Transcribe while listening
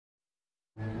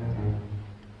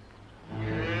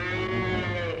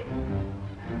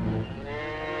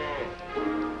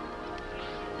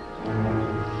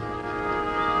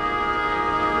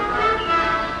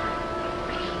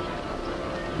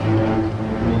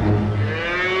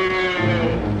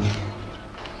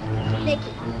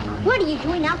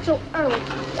out so early?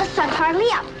 The sun's hardly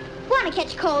up. Want to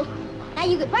catch cold? Now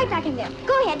you get right back in there.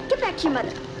 Go ahead, get back to your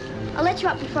mother. I'll let you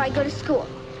up before I go to school.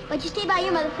 But you stay by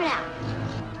your mother for now.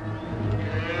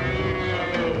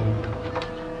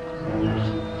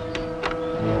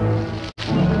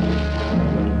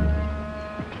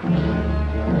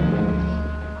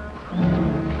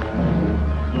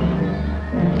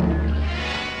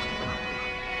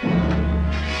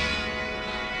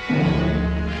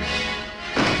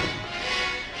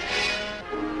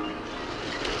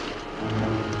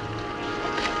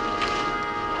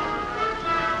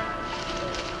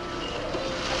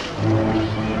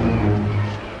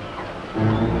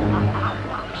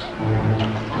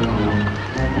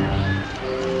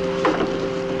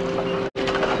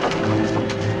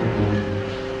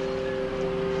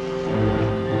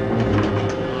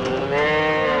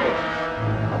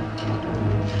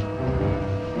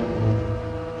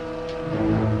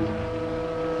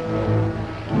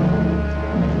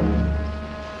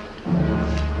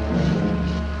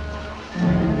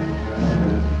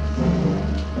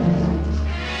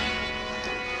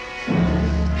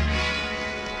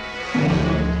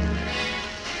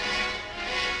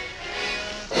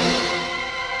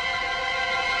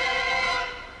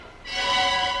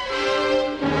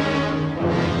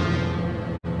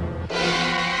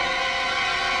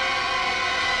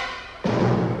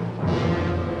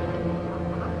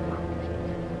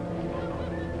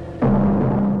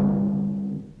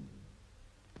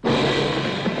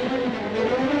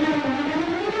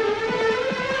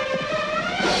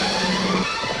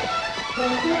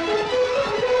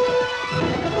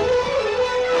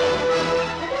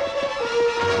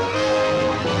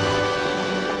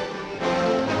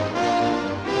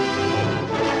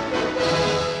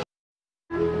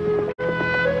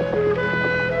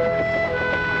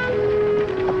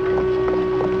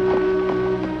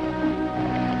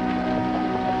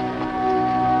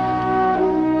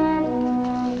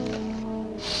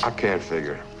 I can't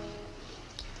figure.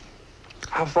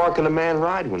 How far can a man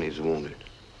ride when he's wounded?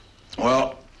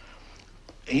 Well,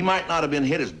 he might not have been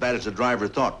hit as bad as the driver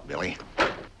thought, Billy.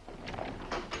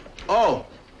 Oh,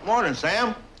 morning,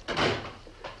 Sam.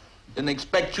 Didn't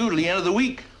expect you till the end of the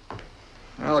week.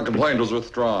 Well, the complaint was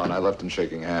withdrawn. I left in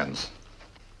shaking hands.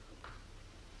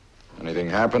 Anything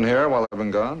happen here while I've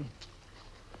been gone?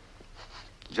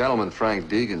 Gentleman Frank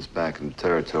Deegan's back in the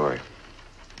territory.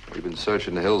 We've been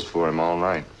searching the hills for him all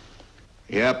night.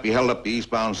 Yep, he held up the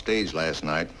eastbound stage last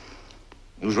night.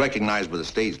 He was recognized by the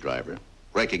stage driver.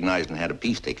 Recognized and had a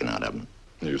piece taken out of him.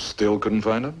 You still couldn't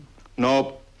find him?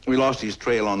 Nope. We lost his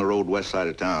trail on the road west side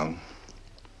of town.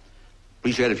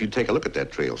 Appreciate if you'd take a look at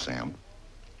that trail, Sam.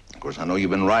 Of course, I know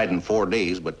you've been riding 4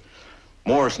 days, but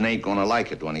Morrison ain't gonna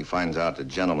like it when he finds out that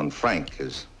Gentleman Frank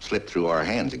has slipped through our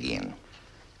hands again.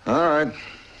 All right.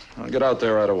 I'll get out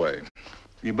there right away.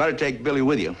 You better take Billy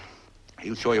with you.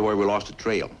 He'll show you where we lost the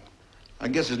trail. I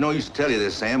guess there's no use to tell you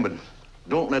this, Sam, but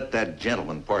don't let that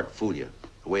gentleman part fool you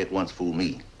the way it once fooled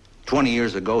me. 20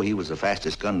 years ago, he was the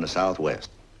fastest gun in the Southwest.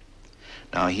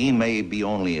 Now, he may be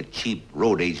only a cheap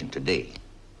road agent today,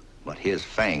 but his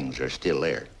fangs are still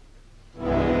there.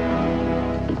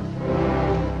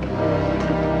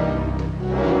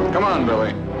 Come on,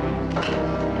 Billy.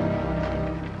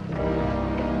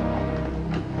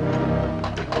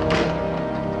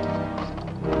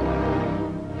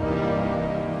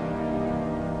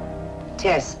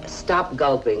 Tess, stop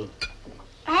gulping.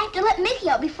 I have to let Mickey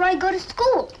out before I go to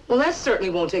school. Well, that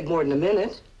certainly won't take more than a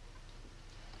minute.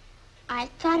 I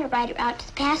thought I'd ride her out to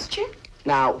the pasture.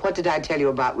 Now, what did I tell you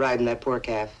about riding that poor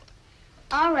calf?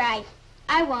 All right,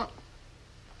 I won't.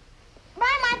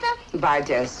 Bye, Martha. Bye,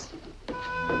 Tess.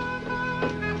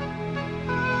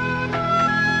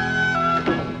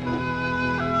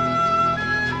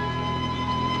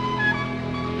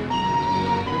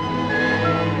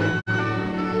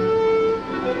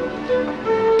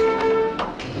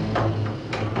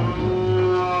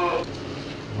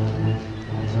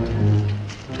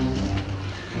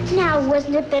 Now,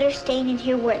 wasn't it better staying in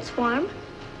here where it's warm?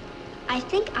 I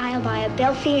think I'll buy a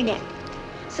bell for your neck,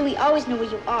 so we always know where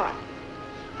you are.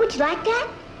 Would you like that?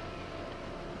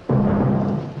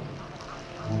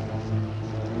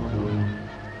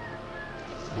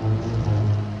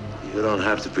 You don't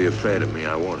have to be afraid of me.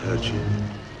 I won't hurt you.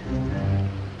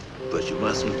 But you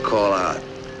mustn't call out.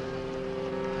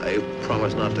 I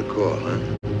promise not to call, huh?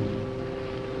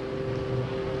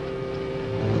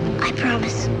 I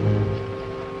promise.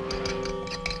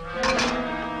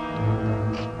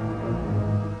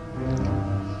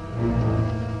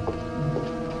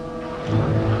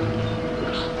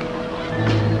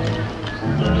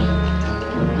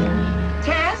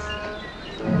 Tess?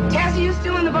 Tess, are you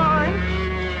still in the barn?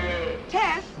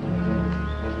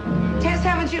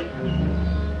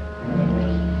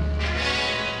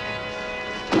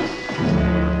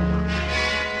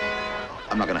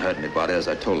 I'm not gonna hurt anybody, as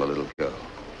I told the little girl.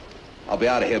 I'll be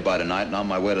out of here by tonight and on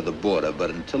my way to the border, but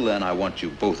until then, I want you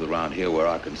both around here where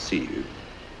I can see you.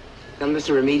 Now,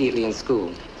 Mr. immediately in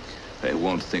school. They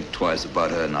won't think twice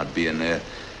about her not being there.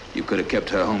 You could have kept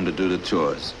her home to do the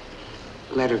chores.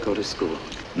 Let her go to school.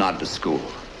 Not to school.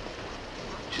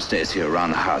 She stays here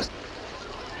around the house.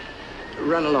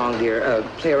 Run along, dear.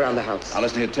 Play around the house. Now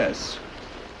listen here, Tess.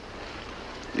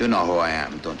 You know who I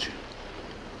am, don't you?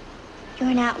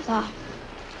 You're an outlaw.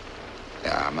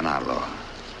 Yeah, I'm an outlaw.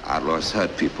 Outlaws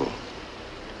hurt people.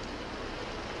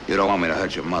 You don't want me to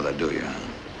hurt your mother, do you?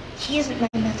 She isn't my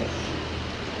mother.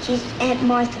 She's Aunt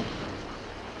Martha.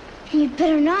 And you'd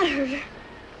better not hurt her.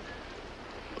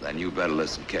 Then you better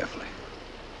listen carefully.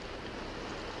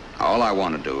 All I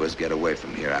want to do is get away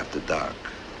from here after dark.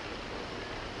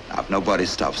 Now, if nobody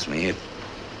stops me, if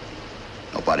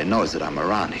nobody knows that I'm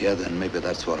around here, then maybe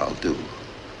that's what I'll do.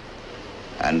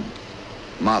 And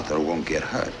Martha won't get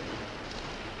hurt.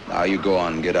 Now, you go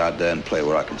on and get out there and play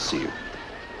where I can see you.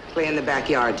 Play in the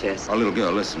backyard, Tess. Oh, little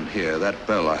girl, listen here. That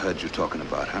bell I heard you talking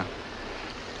about, huh?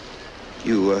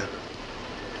 You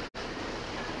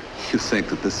think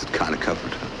that this would kind of cover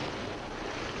it, huh?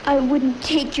 I wouldn't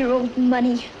take your old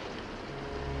money.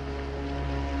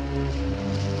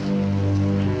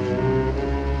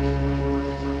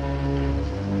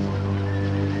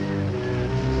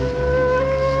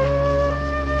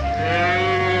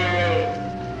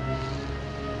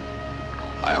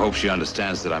 I hope she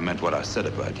understands that I meant what I said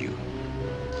about you.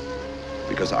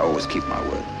 Because I always keep my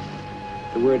word.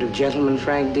 The word of gentleman,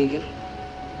 Frank Deegan?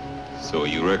 So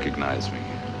you recognize me?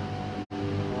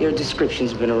 Your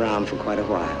description's been around for quite a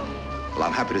while. Well,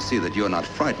 I'm happy to see that you're not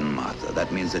frightened, Martha.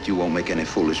 That means that you won't make any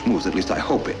foolish moves. At least I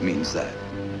hope it means that.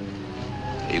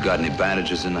 You got any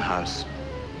bandages in the house?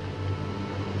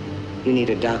 You need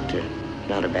a doctor,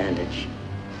 not a bandage.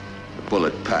 The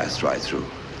bullet passed right through.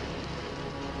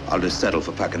 I'll just settle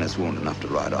for packing this wound enough to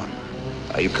ride on.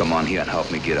 Now, you come on here and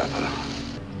help me get up, huh?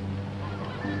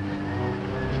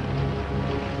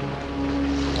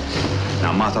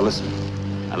 Now, Martha, listen.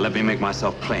 Now, let me make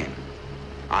myself plain.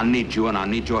 I need you, and I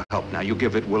need your help. Now, you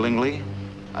give it willingly,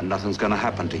 and nothing's gonna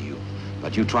happen to you.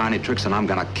 But you try any tricks, and I'm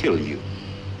gonna kill you.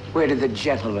 Where did the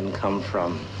gentleman come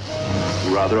from?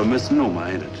 Rather a misnomer,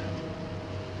 ain't it?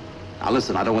 Now,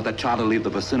 listen, I don't want that child to leave the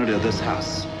vicinity of this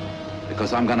house.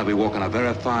 Because I'm gonna be walking a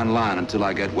very fine line until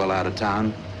I get well out of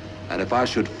town. And if I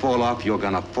should fall off, you're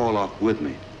gonna fall off with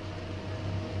me.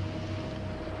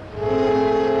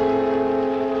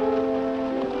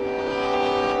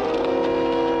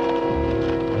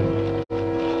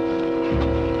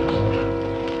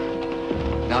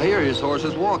 Now here his horse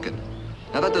is walking.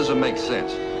 Now that doesn't make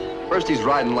sense. First he's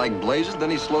riding like blazes, then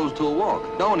he slows to a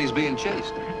walk, knowing he's being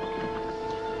chased.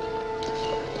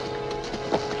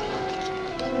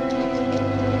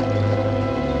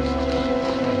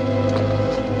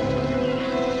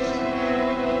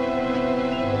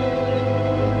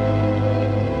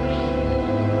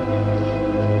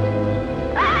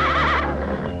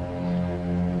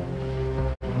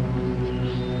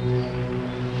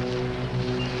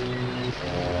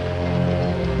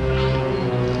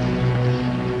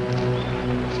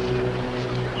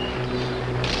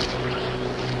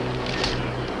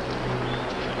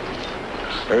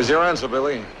 Here's your answer,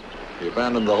 Billy. You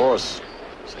abandoned the horse.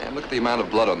 Sam, look at the amount of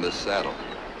blood on this saddle.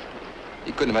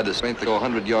 He couldn't have had the strength to go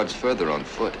 100 yards further on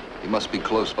foot. He must be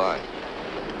close by.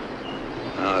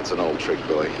 Ah, that's an old trick,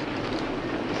 Billy.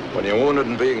 When you're wounded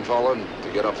and being followed,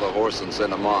 to get off the horse and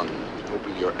send him on,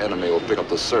 hoping your enemy will pick up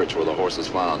the search where the horse is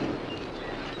found.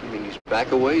 You mean he's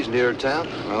back a ways near town?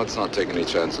 Well, let's not take any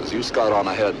chances. You scout on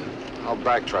ahead. I'll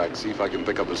backtrack, see if I can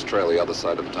pick up his trail the other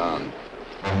side of town.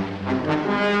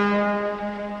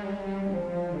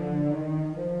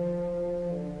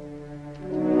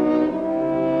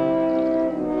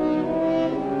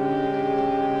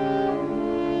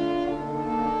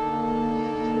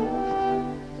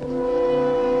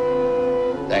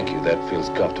 Thank you, that feels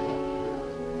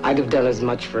comfortable. I'd have done as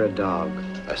much for a dog.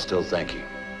 I still thank you.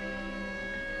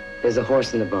 There's a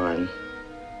horse in the barn.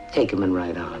 Take him and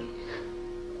ride on.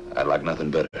 I'd like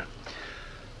nothing better.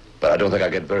 But I don't think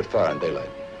I'll get very far in daylight.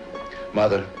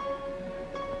 Mother,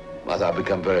 I've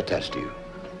become very attached to you.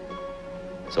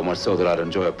 So much so that I'd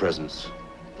enjoy a presence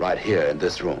right here in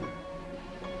this room.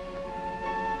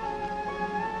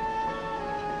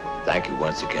 Thank you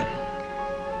once again.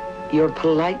 Your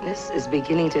politeness is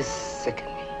beginning to sicken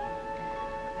me.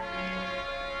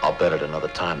 I'll bet at another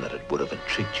time that it would have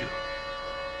intrigued you.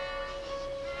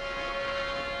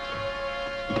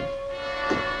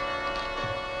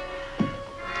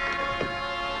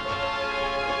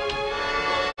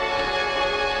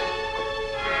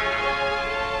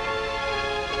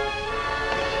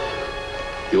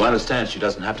 You understand she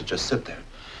doesn't have to just sit there.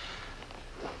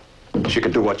 She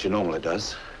can do what she normally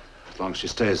does, as long as she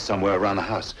stays somewhere around the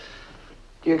house.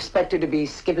 Do you expect her to be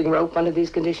skipping rope under these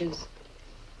conditions?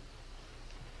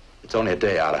 It's only a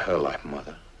day out of her life,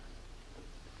 Mother.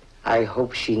 I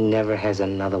hope she never has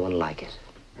another one like it.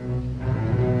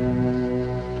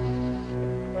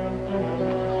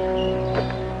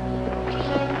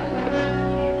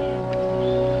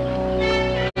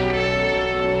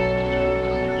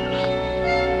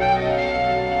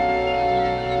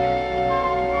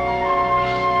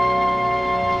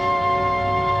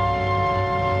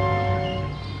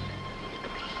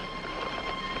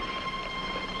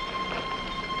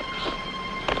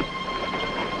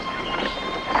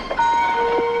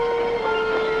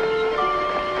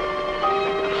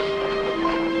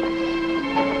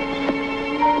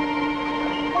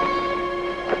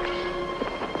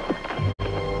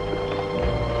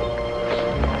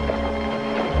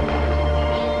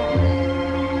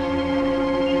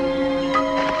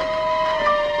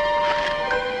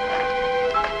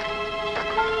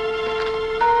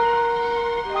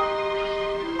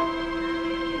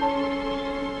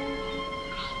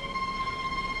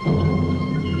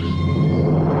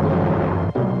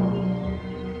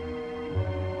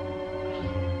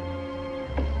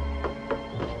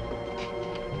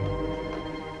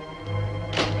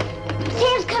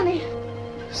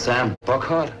 Sam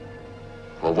Buckhart?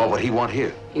 Well, what would he want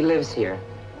here? He lives here.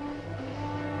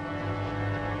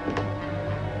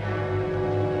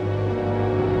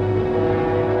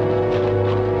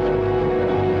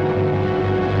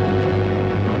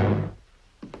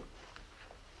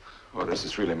 Well, this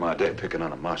is really my day picking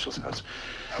on a marshal's house.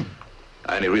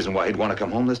 Any reason why he'd want to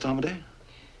come home this time of day?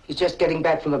 He's just getting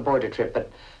back from a border trip,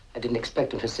 but I didn't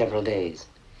expect him for several days.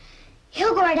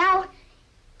 He'll go right out.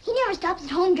 He never stops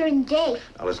at home during the day.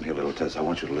 Now, listen here, little Tess. I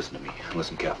want you to listen to me.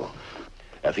 Listen careful.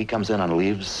 If he comes in and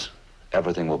leaves,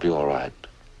 everything will be all right.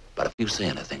 But if you say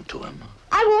anything to him...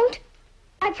 I won't.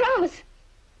 I promise.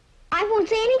 I won't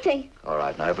say anything. All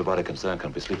right. Now, everybody concerned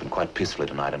can be sleeping quite peacefully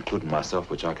tonight, including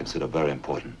myself, which I consider very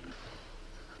important.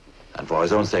 And for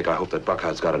his own sake, I hope that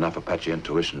Buckhart's got enough Apache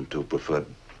intuition to prefer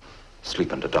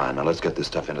sleeping to dying. Now, let's get this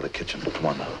stuff into the kitchen. Come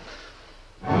on now.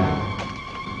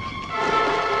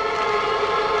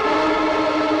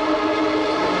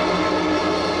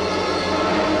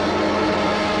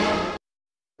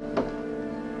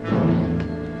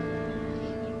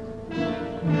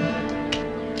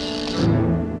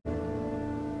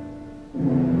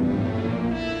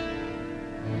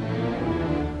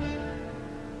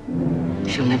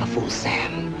 She'll never fool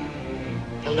Sam.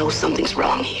 He'll know something's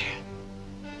wrong here.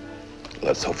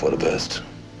 Let's hope for the best.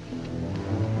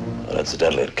 And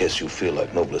incidentally, in case you feel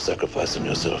like nobly sacrificing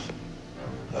yourself,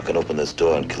 I can open this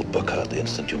door and kill Buckhart the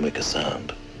instant you make a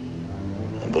sound.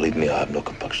 And believe me, I have no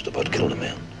compunction about killing a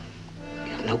man.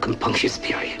 You have no compunctious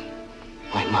period.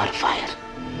 Why modify it?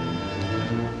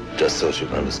 Just so you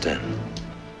can understand.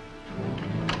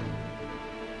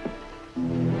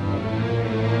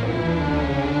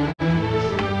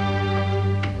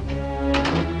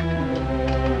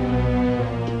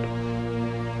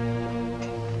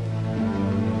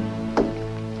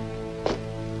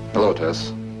 Hello,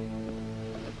 Tess.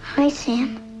 Hi,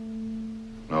 Sam.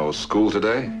 No school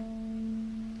today?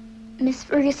 Miss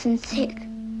Ferguson's sick.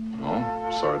 Oh,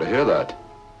 sorry to hear that.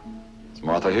 Is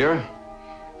Martha here?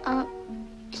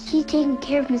 She's taking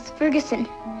care of Miss Ferguson.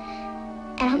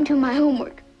 And I'm doing my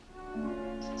homework.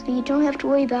 So you don't have to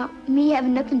worry about me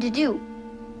having nothing to do.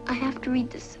 I have to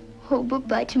read this whole book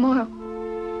by tomorrow.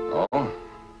 Oh?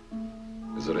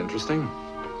 Is it interesting?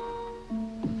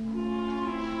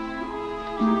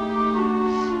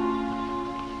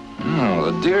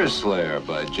 Oh, The Deer Slayer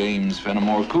by James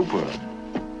Fenimore Cooper.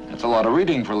 That's a lot of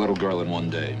reading for a little girl in one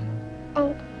day.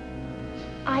 Oh,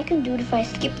 I can do it if I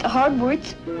skip the hard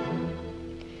words.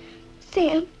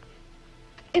 Sam,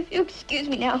 if you excuse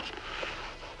me now,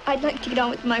 I'd like to get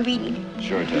on with my reading.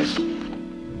 Sure, Tess.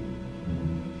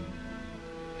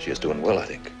 She is doing well, I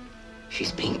think.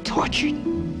 She's being tortured.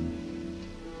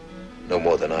 No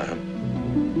more than I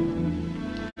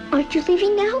am. Aren't you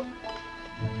leaving now?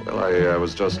 Well, I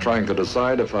was just trying to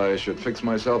decide if I should fix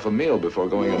myself a meal before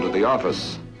going into the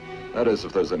office. That is,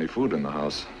 if there's any food in the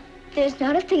house. There's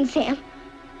not a thing, Sam.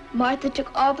 Martha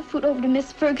took all the food over to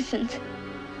Miss Ferguson's.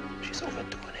 She's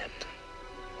overdoing it.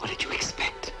 What did you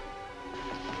expect?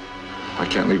 I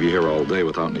can't leave you here all day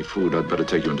without any food. I'd better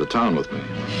take you into town with me.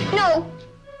 No.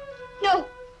 No.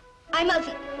 I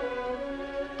mustn't.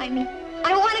 I mean, I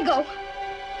don't want to go.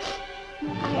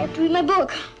 I have to read my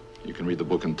book. You can read the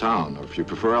book in town, or if you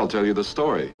prefer, I'll tell you the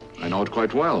story. I know it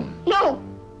quite well. No.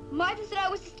 Martha said I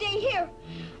was to stay here.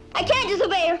 I can't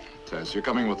disobey her. Tess, you're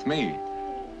coming with me.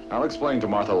 I'll explain to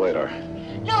Martha later.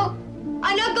 No,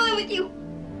 I'm not going with you.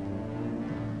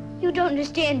 You don't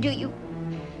understand, do you?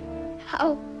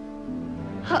 How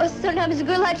sometimes a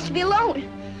girl likes to be alone.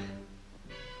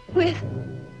 With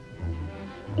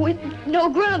no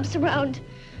grown-ups around.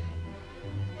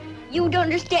 You don't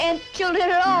understand children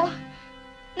at all.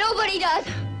 Nobody does.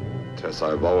 Tess,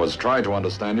 I've always tried to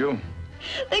understand you.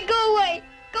 Then go away.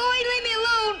 Go away and leave me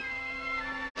alone.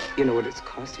 You know what it's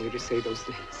costing you to say those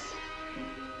things?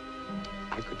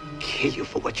 I could kill you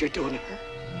for what you're doing to her.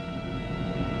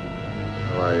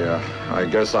 Well, I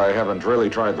guess I haven't really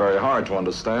tried very hard to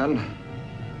understand.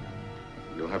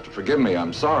 You'll have to forgive me.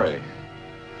 I'm sorry.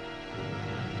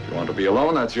 If you want to be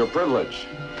alone, that's your privilege.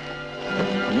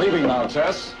 I'm leaving now,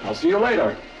 Tess. I'll see you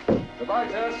later. Goodbye,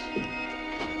 Tess.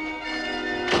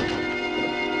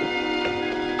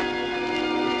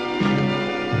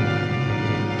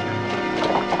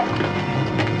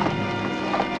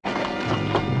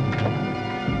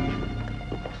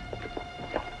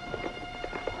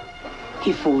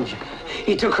 He fooled you.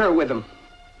 He took her with him.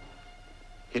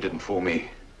 He didn't fool me.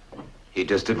 He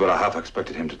just did what I half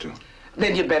expected him to do.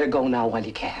 Then you better go now while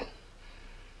you can.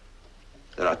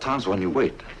 There are times when you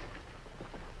wait.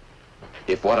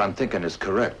 If what I'm thinking is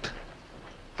correct,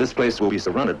 this place will be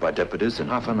surrounded by deputies in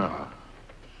half an hour.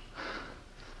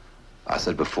 I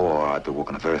said before I'd be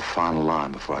walking a very fine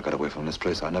line before I got away from this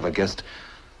place. I never guessed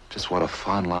just what a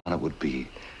fine line it would be.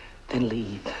 Then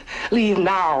leave. Leave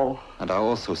now. And I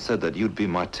also said that you'd be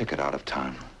my ticket out of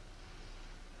town.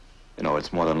 You know,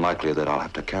 it's more than likely that I'll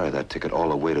have to carry that ticket all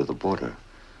the way to the border.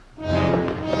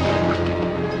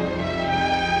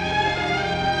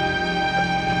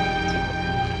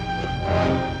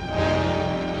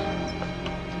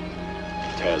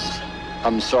 Tess,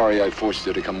 I'm sorry I forced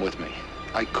you to come with me.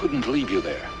 I couldn't leave you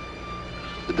there.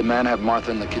 Did the man have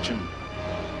Martha in the kitchen?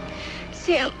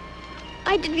 Sam,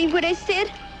 I didn't mean what I said.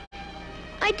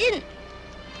 I didn't.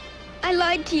 I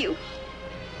lied to you.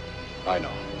 I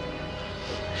know.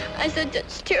 I said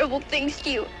such terrible things to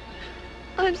you.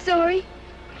 I'm sorry.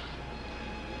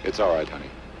 It's all right, honey.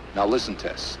 Now listen,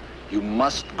 Tess. You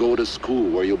must go to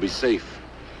school where you'll be safe.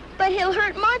 But he'll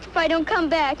hurt Martha if I don't come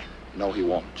back. No, he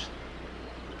won't.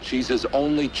 She's his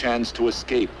only chance to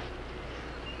escape.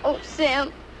 Oh,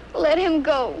 Sam, let him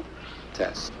go.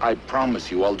 Tess, I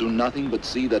promise you I'll do nothing but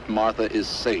see that Martha is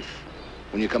safe.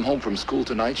 When you come home from school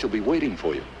tonight, she'll be waiting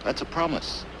for you. That's a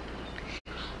promise.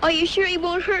 Are you sure he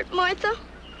won't hurt Martha?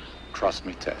 Trust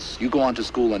me, Tess. You go on to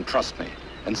school and trust me.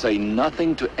 And say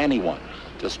nothing to anyone.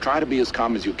 Just try to be as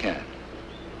calm as you can.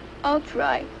 I'll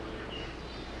try.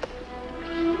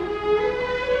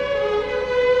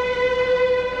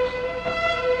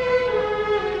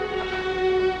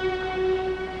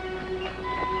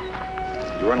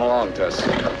 You run along, Tess.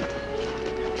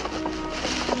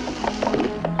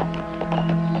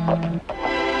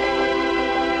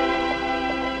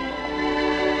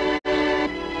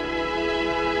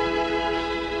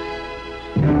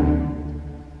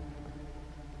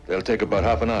 They'll take about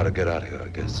half an hour to get out of here, I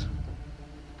guess.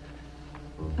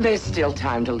 There's still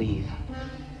time to leave.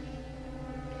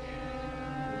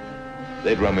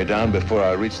 They'd run me down before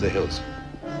I reached the hills.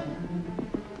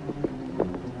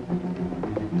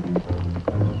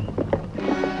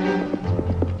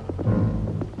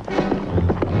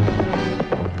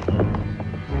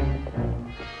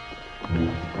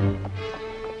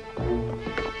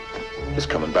 He's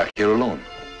coming back here alone.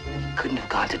 Couldn't have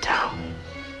gone to town.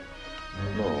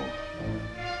 No.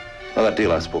 Now, that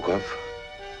deal I spoke of,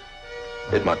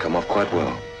 it might come off quite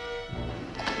well.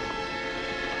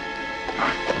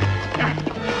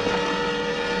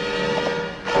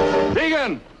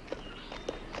 Deegan!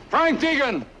 Frank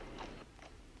Deegan!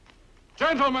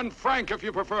 Gentleman Frank, if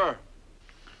you prefer.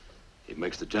 He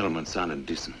makes the gentleman sound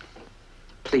indecent.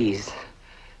 Please,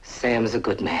 Sam's a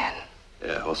good man.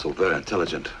 Yeah, also very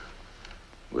intelligent,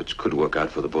 which could work out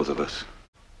for the both of us.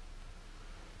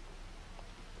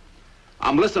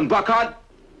 I'm listening, Buckhart.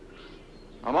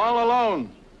 I'm all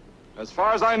alone. As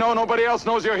far as I know, nobody else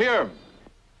knows you're here.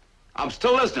 I'm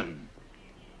still listening.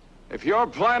 If you're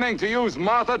planning to use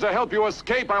Martha to help you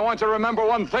escape, I want you to remember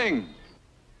one thing.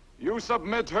 You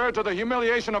submit her to the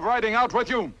humiliation of riding out with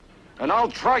you, and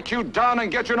I'll track you down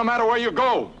and get you no matter where you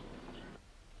go.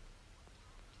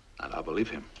 And I believe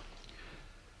him.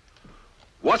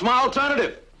 What's my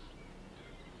alternative?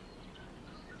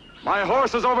 My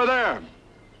horse is over there.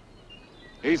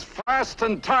 He's fast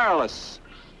and tireless.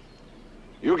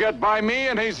 You get by me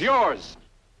and he's yours.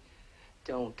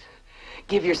 Don't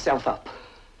give yourself up.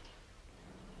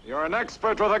 You're an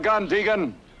expert with a gun,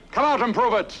 Deegan. Come out and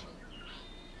prove it.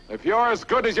 If you're as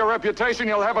good as your reputation,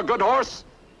 you'll have a good horse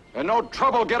and no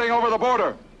trouble getting over the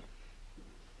border.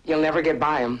 You'll never get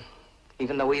by him,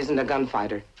 even though he isn't a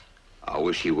gunfighter. I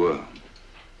wish he were.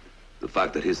 The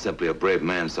fact that he's simply a brave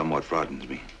man somewhat frightens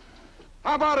me.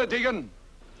 How about it, Deegan?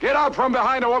 Get out from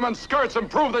behind a woman's skirts and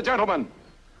prove the gentleman.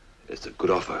 It's a good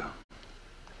offer.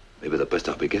 Maybe the best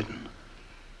I'll be getting.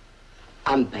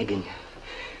 I'm begging you.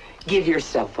 Give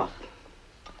yourself up.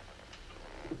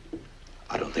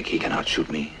 I don't think he can outshoot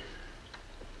me.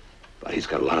 But he's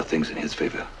got a lot of things in his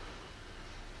favor.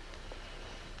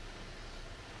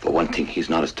 For one thing, he's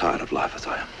not as tired of life as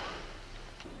I am.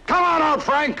 Come on out,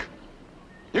 Frank!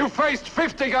 You faced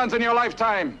 50 guns in your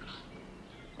lifetime.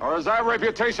 Or is that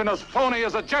reputation as phony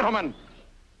as a gentleman?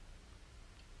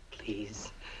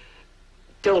 Please,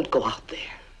 don't go out there.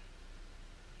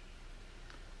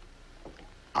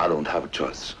 I don't have a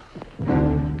choice.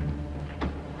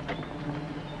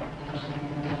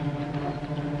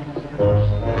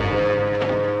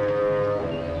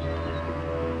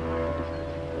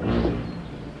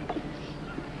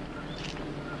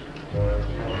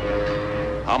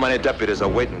 How many deputies are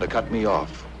waiting to cut me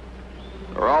off?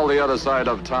 They're all the other side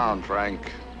of town,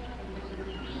 Frank.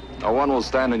 No one will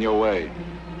stand in your way.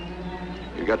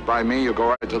 You get by me, you go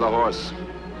right to the horse.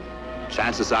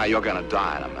 Chances are you're gonna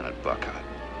die in a minute, Buckheart.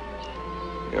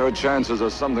 Your chances are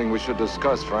something we should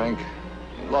discuss, Frank.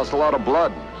 You lost a lot of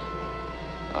blood.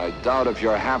 I doubt if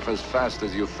you're half as fast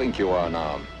as you think you are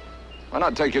now. Why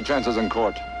not take your chances in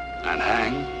court? And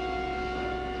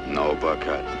hang? No,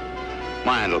 Buckheart.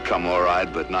 Mine will come all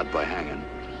right, but not by hanging.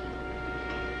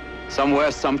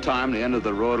 Somewhere, sometime, the end of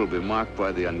the road will be marked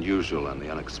by the unusual and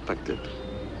the unexpected.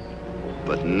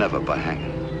 But never by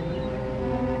hanging.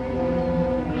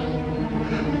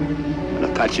 An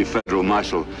Apache federal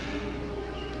marshal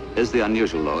is the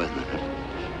unusual, though, isn't it?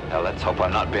 Now, let's hope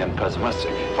I'm not being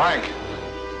pessimistic. Frank!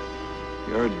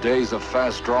 Your days of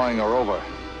fast drawing are over.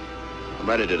 I'm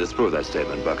ready to disprove that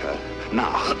statement, Buckheart.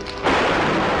 Now.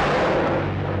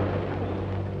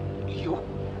 You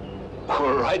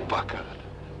were right, Buckheart.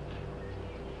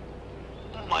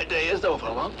 My day is over,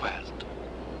 long past.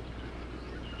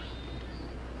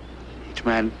 Each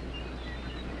man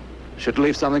should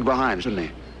leave something behind, shouldn't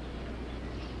he?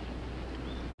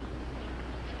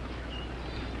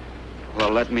 Well,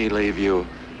 let me leave you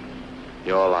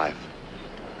your life.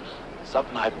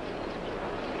 Something I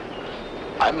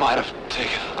might have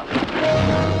taken.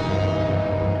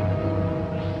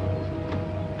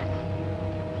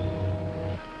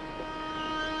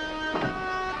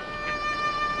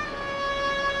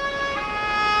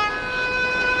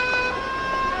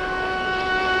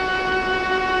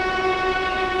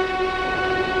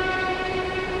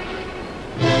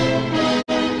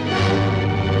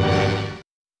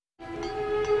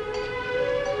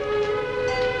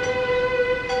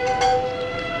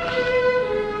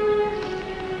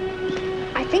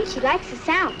 She likes the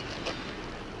sound.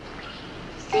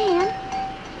 Sam,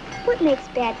 what makes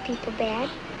bad people bad?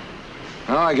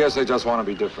 Well, I guess they just want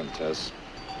to be different, Tess.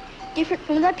 Different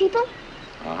from other people?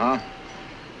 Uh-huh.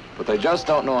 But they just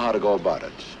don't know how to go about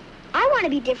it. I want to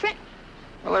be different.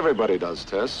 Well, everybody does,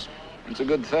 Tess. It's a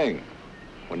good thing.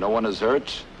 When no one is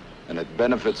hurt and it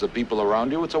benefits the people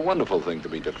around you, it's a wonderful thing to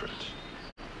be different.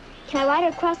 Can I ride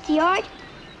her across the yard?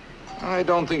 I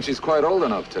don't think she's quite old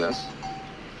enough, Tess.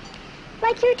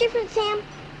 Like you're different, Sam?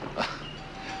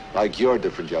 Like you're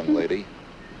different, young lady.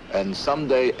 And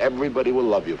someday everybody will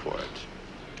love you for it.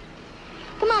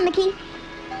 Come on, Mickey.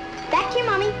 Back to your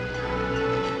mommy.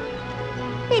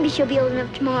 Maybe she'll be old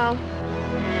enough tomorrow.